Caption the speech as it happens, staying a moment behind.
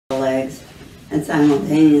and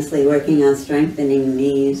simultaneously working on strengthening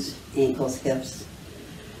knees, ankles, hips.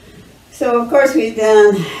 So of course we've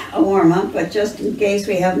done a warm-up, but just in case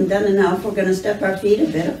we haven't done enough, we're going to step our feet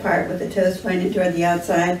a bit apart with the toes pointed toward the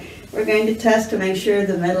outside. We're going to test to make sure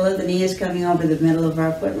the middle of the knee is coming over the middle of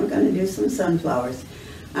our foot. We're going to do some sunflowers.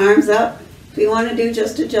 Arms up. If we want to do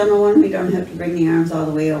just a gentle one, we don't have to bring the arms all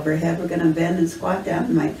the way overhead. We're going to bend and squat down.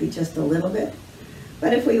 It might be just a little bit.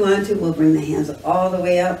 But if we want to, we'll bring the hands all the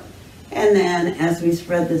way up. And then as we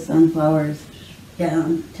spread the sunflowers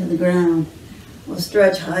down to the ground, we'll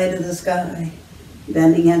stretch high to the sky,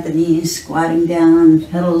 bending at the knees, squatting down,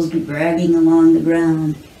 petals dragging along the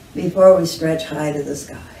ground before we stretch high to the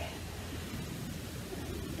sky.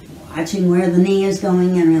 Watching where the knee is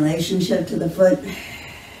going in relationship to the foot.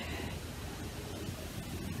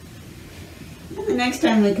 And the next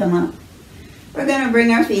time we come up, we're going to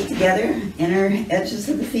bring our feet together, inner edges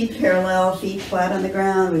of the feet parallel, feet flat on the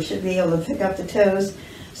ground. We should be able to pick up the toes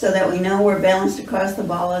so that we know we're balanced across the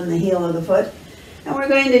ball and the heel of the foot. And we're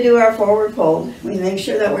going to do our forward fold. We make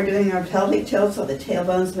sure that we're doing our pelvic tilt so the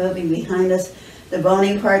tailbone's moving behind us. The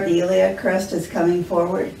bony part, the iliac crest, is coming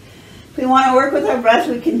forward. If we want to work with our breath,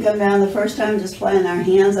 we can come down the first time just playing our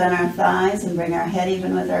hands on our thighs and bring our head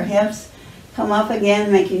even with our hips. Come up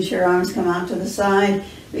again, making sure arms come out to the side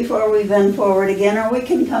before we bend forward again, or we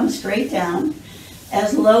can come straight down.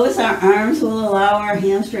 As low as our arms will allow, our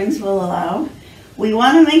hamstrings will allow. We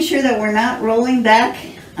want to make sure that we're not rolling back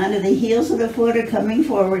onto the heels of the foot or coming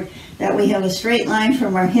forward, that we have a straight line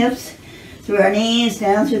from our hips through our knees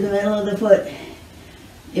down through the middle of the foot.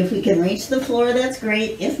 If we can reach the floor, that's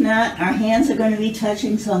great. If not, our hands are going to be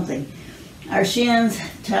touching something. Our shins,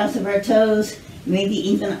 tops of our toes, maybe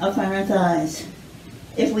even up on our thighs.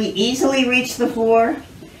 If we easily reach the floor,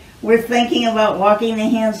 we're thinking about walking the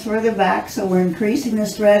hands further back, so we're increasing the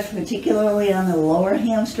stretch, particularly on the lower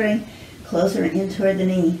hamstring, closer in toward the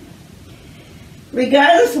knee.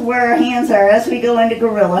 Regardless of where our hands are, as we go into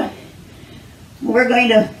gorilla, we're going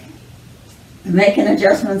to make an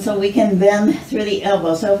adjustment so we can bend through the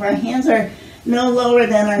elbow. So if our hands are no lower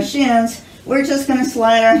than our shins, we're just going to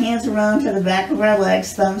slide our hands around to the back of our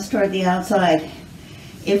legs, thumbs toward the outside.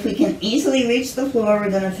 If we can easily reach the floor,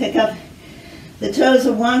 we're going to pick up the toes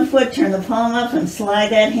of one foot, turn the palm up, and slide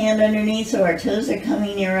that hand underneath so our toes are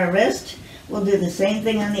coming near our wrist. We'll do the same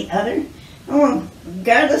thing on the other. And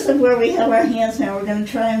regardless of where we have our hands now, we're going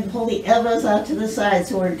to try and pull the elbows out to the side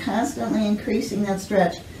so we're constantly increasing that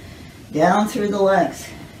stretch down through the legs.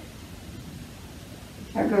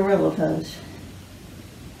 Our gorilla pose.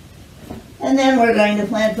 And then we're going to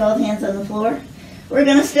plant both hands on the floor. We're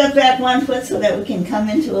going to step back one foot so that we can come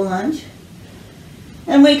into a lunge.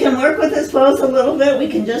 And we can work with this pose a little bit. We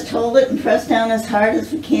can just hold it and press down as hard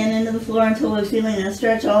as we can into the floor until we're feeling that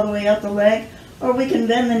stretch all the way up the leg. Or we can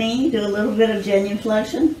bend the knee, do a little bit of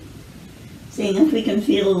genuflection, seeing if we can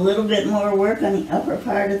feel a little bit more work on the upper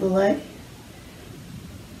part of the leg.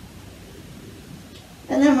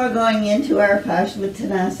 And then we're going into our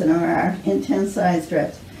Paschimottanasana, or our intense side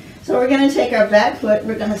stretch. So we're going to take our back foot,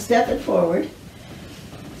 we're going to step it forward,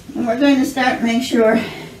 and we're going to start to make sure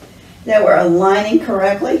that we're aligning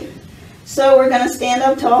correctly. So we're going to stand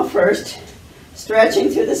up tall first, stretching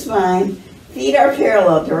through the spine. Feet are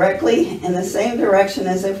parallel, directly in the same direction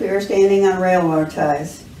as if we were standing on railroad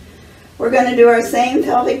ties. We're going to do our same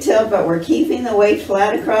pelvic tilt, but we're keeping the weight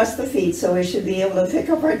flat across the feet, so we should be able to pick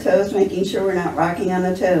up our toes, making sure we're not rocking on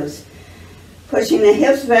the toes. Pushing the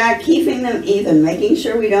hips back, keeping them even, making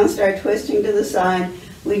sure we don't start twisting to the side.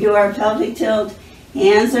 We do our pelvic tilt.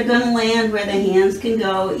 Hands are going to land where the hands can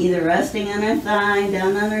go, either resting on our thigh,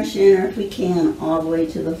 down on our shin, or if we can, all the way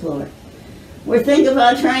to the floor. We're thinking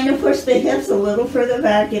about trying to push the hips a little further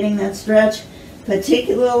back, getting that stretch,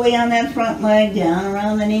 particularly on that front leg, down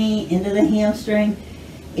around the knee, into the hamstring.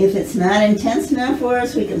 If it's not intense enough for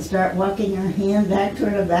us, we can start walking our hand back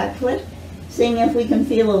toward our back foot, seeing if we can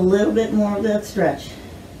feel a little bit more of that stretch.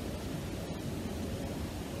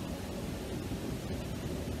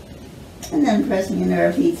 And then pressing into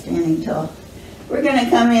our feet, standing tall. We're going to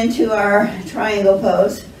come into our triangle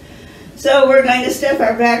pose. So we're going to step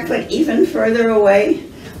our back foot even further away.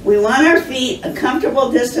 We want our feet a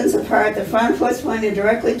comfortable distance apart. The front foot's pointed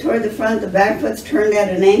directly toward the front. The back foot's turned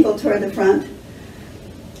at an angle toward the front.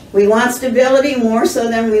 We want stability more so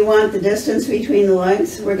than we want the distance between the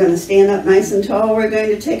legs. We're going to stand up nice and tall. We're going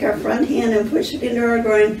to take our front hand and push it into our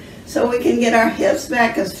groin so we can get our hips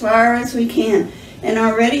back as far as we can. And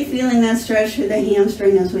already feeling that stretch through the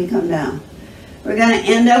hamstring as we come down. We're going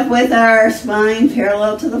to end up with our spine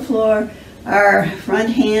parallel to the floor, our front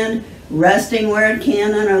hand resting where it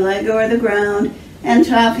can on our leg or the ground, and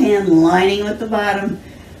top hand lining with the bottom.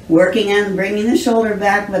 working on bringing the shoulder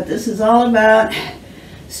back, but this is all about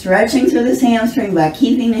stretching through this hamstring by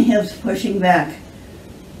keeping the hips pushing back.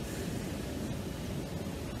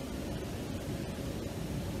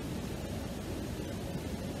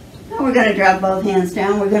 Now we're going to drop both hands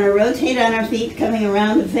down. We're going to rotate on our feet, coming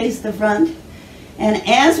around to face the front. And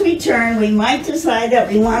as we turn, we might decide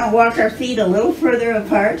that we want to walk our feet a little further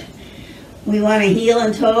apart. We want to heel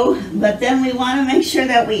and toe, but then we want to make sure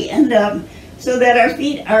that we end up so that our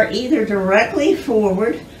feet are either directly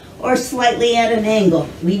forward or slightly at an angle.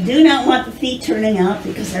 We do not want the feet turning out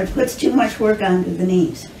because that puts too much work onto the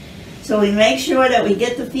knees. So we make sure that we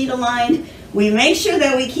get the feet aligned. We make sure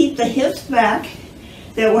that we keep the hips back,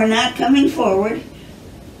 that we're not coming forward,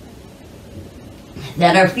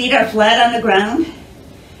 that our feet are flat on the ground,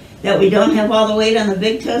 that we don't have all the weight on the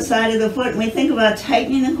big toe side of the foot, and we think about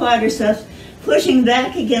tightening the quadriceps, pushing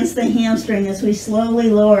back against the hamstring as we slowly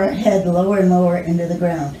lower our head lower and lower into the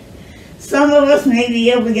ground. Some of us may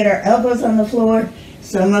be able to get our elbows on the floor.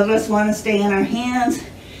 Some of us want to stay on our hands.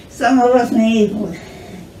 Some of us may be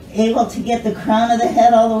able to get the crown of the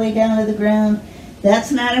head all the way down to the ground.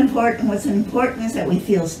 That's not important. What's important is that we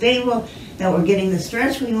feel stable, that we're getting the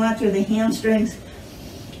stretch we want through the hamstrings.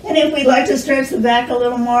 And if we'd like to stretch the back a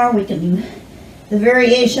little more, we can do the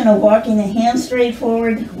variation of walking the hands straight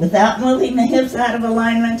forward without moving the hips out of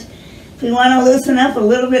alignment. If we want to loosen up a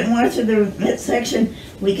little bit more through the midsection,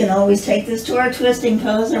 we can always take this to our twisting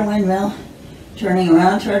pose or windmill, turning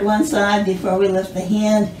around toward one side before we lift the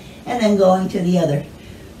hand and then going to the other.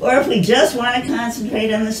 Or if we just want to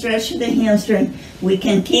concentrate on the stretch of the hamstring, we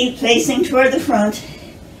can keep facing toward the front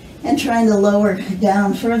and trying to lower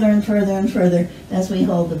down further and further and further as we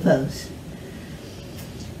hold the pose.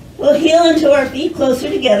 We'll heel into our feet closer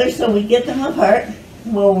together so we get them apart.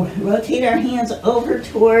 We'll rotate our hands over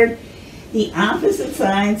toward the opposite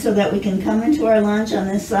side so that we can come into our lunge on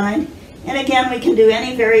this side. And again, we can do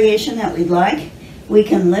any variation that we'd like. We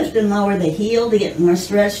can lift and lower the heel to get more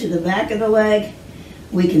stretch to the back of the leg.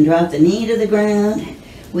 We can drop the knee to the ground.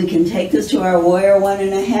 We can take this to our warrior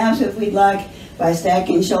 1.5 if we'd like, by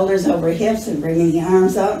stacking shoulders over hips and bringing the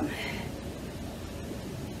arms up.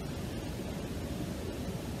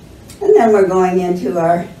 And then we're going into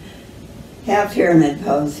our half pyramid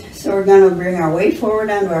pose. So we're going to bring our weight forward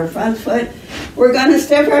onto our front foot. We're going to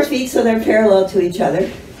step our feet so they're parallel to each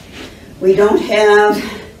other. We don't have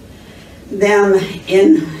them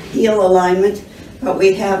in heel alignment, but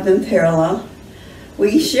we have them parallel.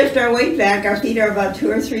 We shift our weight back. Our feet are about 2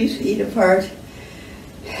 or 3 feet apart.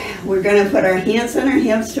 We're going to put our hands on our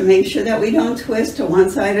hips to make sure that we don't twist to one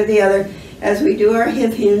side or the other as we do our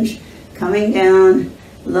hip hinge, coming down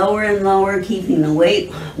lower and lower, keeping the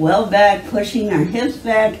weight well back, pushing our hips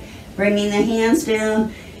back, bringing the hands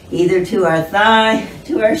down either to our thigh,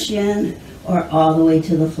 to our shin, or all the way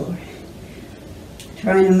to the floor.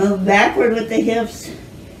 Trying to move backward with the hips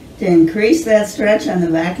to increase that stretch on the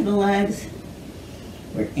back of the legs.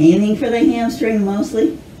 We're aiming for the hamstring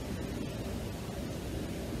mostly.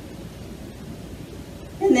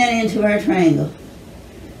 And then into our triangle.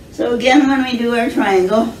 So again, when we do our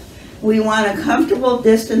triangle, we want a comfortable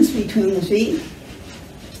distance between the feet.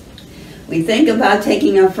 We think about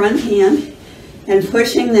taking our front hand and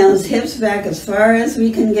pushing those hips back as far as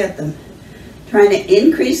we can get them. Trying to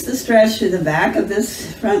increase the stretch to the back of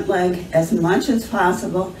this front leg as much as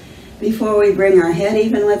possible before we bring our head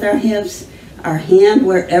even with our hips, our hand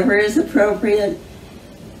wherever is appropriate,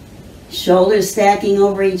 shoulders stacking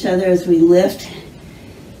over each other as we lift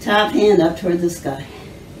top hand up toward the sky.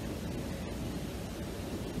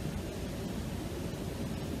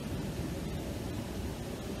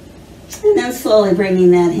 And then slowly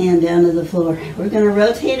bringing that hand down to the floor. We're going to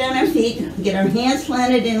rotate on our feet, get our hands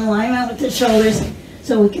planted in alignment with the shoulders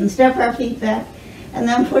so we can step our feet back and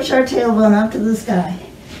then push our tailbone up to the sky.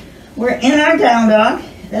 We're in our down dog.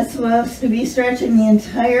 That's supposed to be stretching the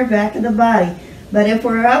entire back of the body. But if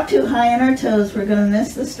we're up too high on our toes, we're going to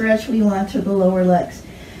miss the stretch we want to the lower legs.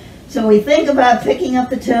 So we think about picking up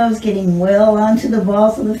the toes, getting well onto the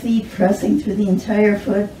balls of the feet, pressing through the entire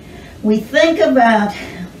foot. We think about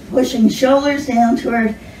pushing shoulders down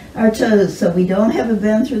toward our toes so we don't have a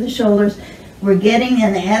bend through the shoulders. We're getting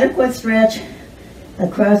an adequate stretch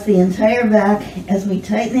across the entire back as we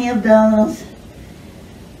tighten the abdominals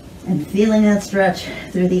and feeling that stretch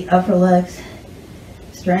through the upper legs,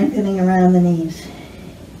 strengthening around the knees.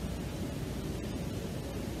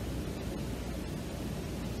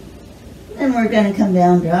 Then we're going to come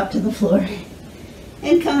down, drop to the floor,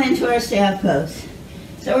 and come into our staff pose.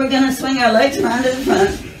 So we're going to swing our legs around to the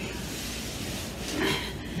front.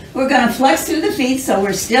 We're going to flex through the feet, so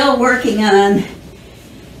we're still working on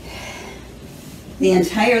the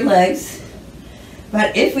entire legs.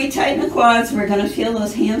 But if we tighten the quads, we're going to feel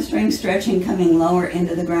those hamstrings stretching coming lower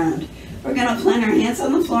into the ground. We're going to plant our hands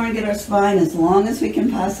on the floor and get our spine as long as we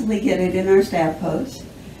can possibly get it in our staff pose.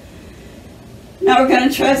 Now we're going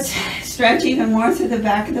to try to stretch even more through the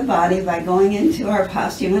back of the body by going into our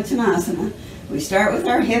Paschimottanasana. We start with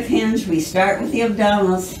our hip hinge, we start with the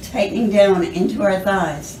abdominals, tightening down into our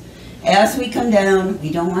thighs. As we come down,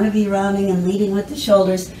 we don't want to be rounding and leading with the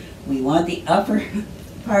shoulders. We want the upper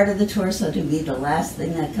part of the torso to be the last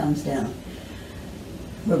thing that comes down.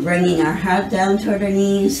 We're bringing our heart down toward our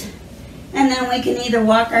knees, and then we can either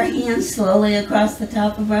walk our hands slowly across the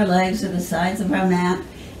top of our legs or the sides of our mat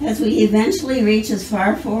as we eventually reach as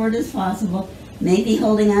far forward as possible, maybe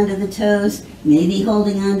holding onto the toes, maybe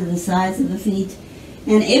holding onto the sides of the feet.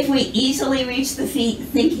 And if we easily reach the feet,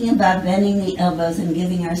 thinking about bending the elbows and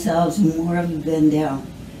giving ourselves more of a bend down.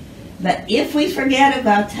 But if we forget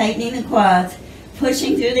about tightening the quads,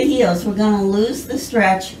 pushing through the heels, we're going to lose the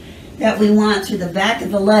stretch that we want through the back of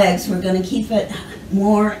the legs. We're going to keep it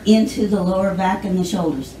more into the lower back and the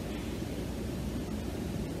shoulders.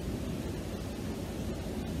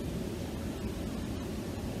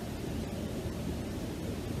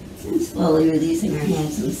 And slowly releasing our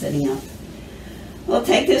hands and sitting up. We'll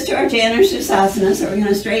take this to our Janu Sirsasana, so we're going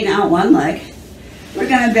to straighten out one leg. We're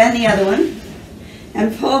going to bend the other one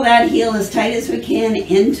and pull that heel as tight as we can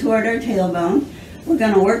in toward our tailbone. We're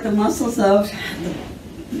going to work the muscles of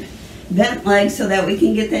the bent leg so that we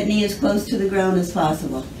can get that knee as close to the ground as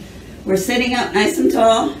possible. We're sitting up nice and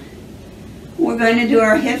tall. We're going to do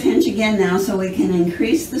our hip hinge again now so we can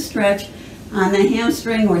increase the stretch on the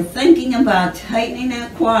hamstring. We're thinking about tightening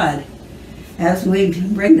that quad as we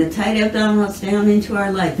bring the tight abdominals down into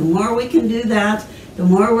our leg. The more we can do that, the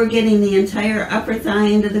more we're getting the entire upper thigh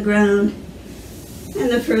into the ground, and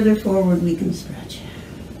the further forward we can stretch.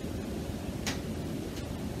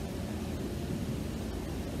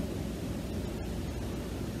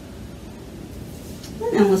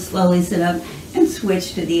 And then we'll slowly sit up and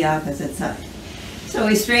switch to the opposite side. So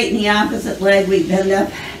we straighten the opposite leg, we bend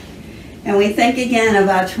up, and we think again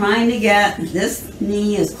about trying to get this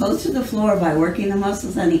knee as close to the floor by working the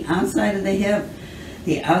muscles on the outside of the hip,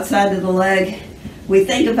 the outside of the leg. We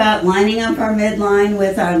think about lining up our midline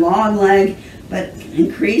with our long leg, but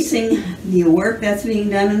increasing the work that's being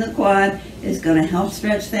done in the quad is going to help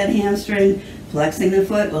stretch that hamstring. Flexing the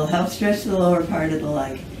foot will help stretch the lower part of the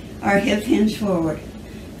leg. Our hip hinge forward,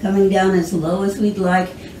 coming down as low as we'd like,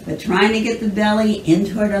 but trying to get the belly in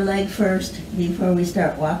toward our leg first before we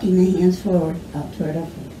start walking the hands forward up toward our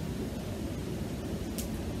foot.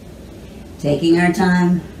 Taking our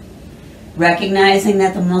time, recognizing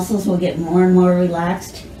that the muscles will get more and more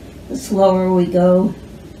relaxed the slower we go,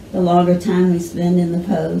 the longer time we spend in the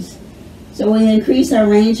pose. So we increase our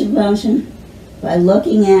range of motion by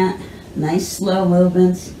looking at nice slow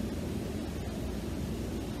movements.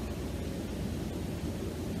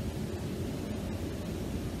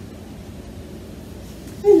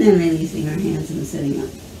 And then releasing our hands and sitting up.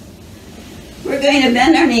 We're going to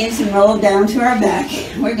bend our knees and roll down to our back.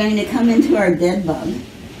 We're going to come into our dead bug.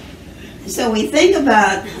 So we think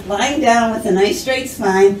about lying down with a nice straight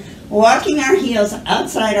spine, walking our heels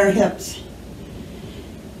outside our hips.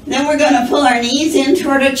 Then we're going to pull our knees in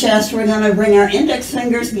toward our chest. We're going to bring our index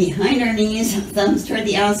fingers behind our knees, thumbs toward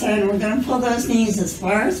the outside, and we're going to pull those knees as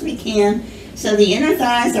far as we can so the inner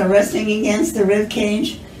thighs are resting against the rib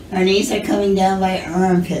cage. Our knees are coming down by our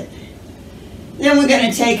armpit. Then we're going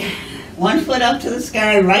to take one foot up to the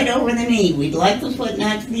sky right over the knee. We'd like the foot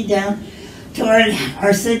not to be down toward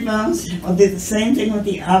our sit bones. We'll do the same thing with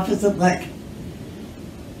the opposite leg.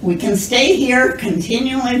 We can stay here,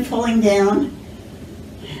 continually pulling down,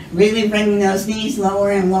 really bringing those knees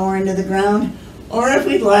lower and lower into the ground. Or if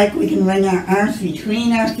we'd like, we can bring our arms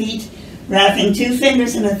between our feet, wrapping 2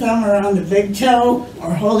 fingers and a thumb around the big toe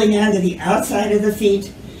or holding onto the outside of the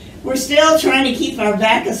feet. We're still trying to keep our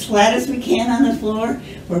back as flat as we can on the floor.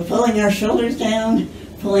 We're pulling our shoulders down,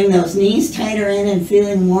 pulling those knees tighter in and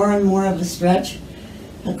feeling more and more of a stretch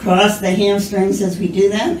across the hamstrings as we do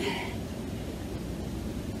that.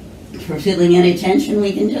 If we're feeling any tension,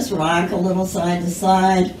 we can just rock a little side to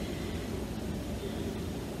side.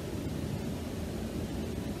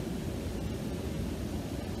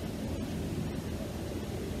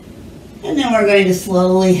 And then we're going to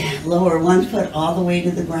slowly lower one foot all the way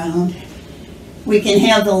to the ground. We can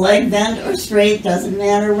have the leg bent or straight, doesn't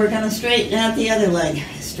matter. We're going to straighten out the other leg,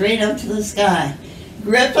 straight up to the sky.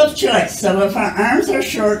 Grip of choice. So if our arms are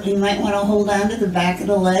short, we might want to hold on to the back of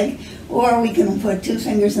the leg, or we can put 2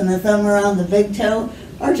 fingers and a thumb around the big toe,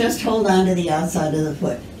 or just hold on to the outside of the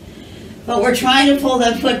foot. But we're trying to pull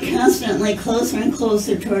that foot constantly closer and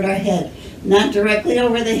closer toward our head. Not directly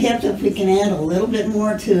over the hip, if we can add a little bit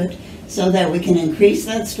more to it so that we can increase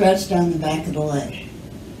that stretch down the back of the leg.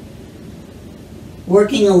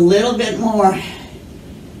 Working a little bit more,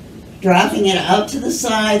 dropping it out to the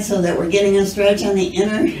side so that we're getting a stretch on the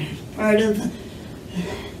inner part of the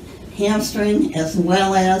hamstring as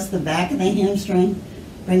well as the back of the hamstring,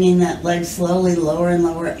 bringing that leg slowly lower and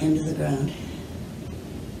lower into the ground.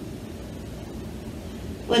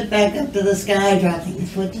 Foot back up to the sky, dropping the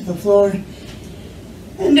foot to the floor,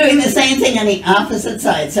 and doing the same thing on the opposite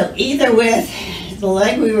side. So either with the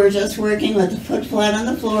leg we were just working with, the foot flat on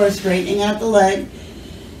the floor, straightening out the leg,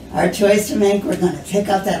 our choice to make, we're going to pick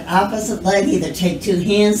up that opposite leg, either take 2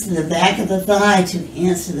 hands to the back of the thigh, 2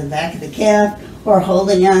 hands to the back of the calf, or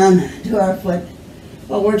holding on to our foot.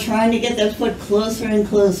 But we're trying to get that foot closer and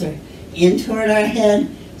closer in toward our head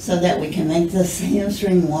so that we can make this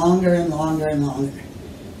hamstring longer and longer and longer.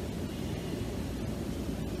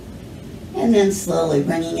 And then slowly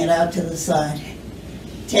bringing it out to the side.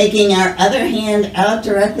 Taking our other hand out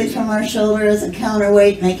directly from our shoulder as a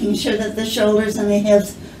counterweight, making sure that the shoulders and the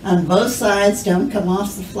hips on both sides don't come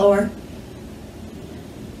off the floor.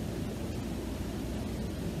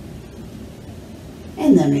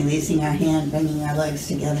 And then releasing our hand, bringing our legs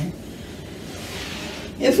together.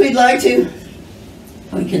 If we'd like to,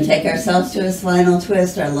 we can take ourselves to a spinal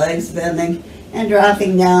twist, our legs bending and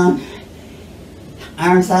dropping down.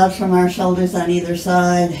 Arms out from our shoulders on either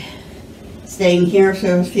side. Staying here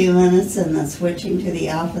for a few minutes and then switching to the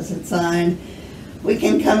opposite side. We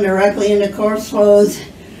can come directly into corpse pose.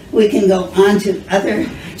 We can go on to other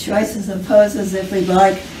choices of poses if we'd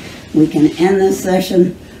like. We can end this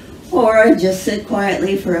session or just sit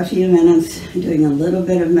quietly for a few minutes doing a little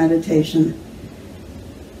bit of meditation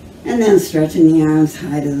and then stretching the arms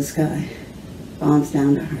high to the sky, palms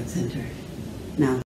down to heart center. Now.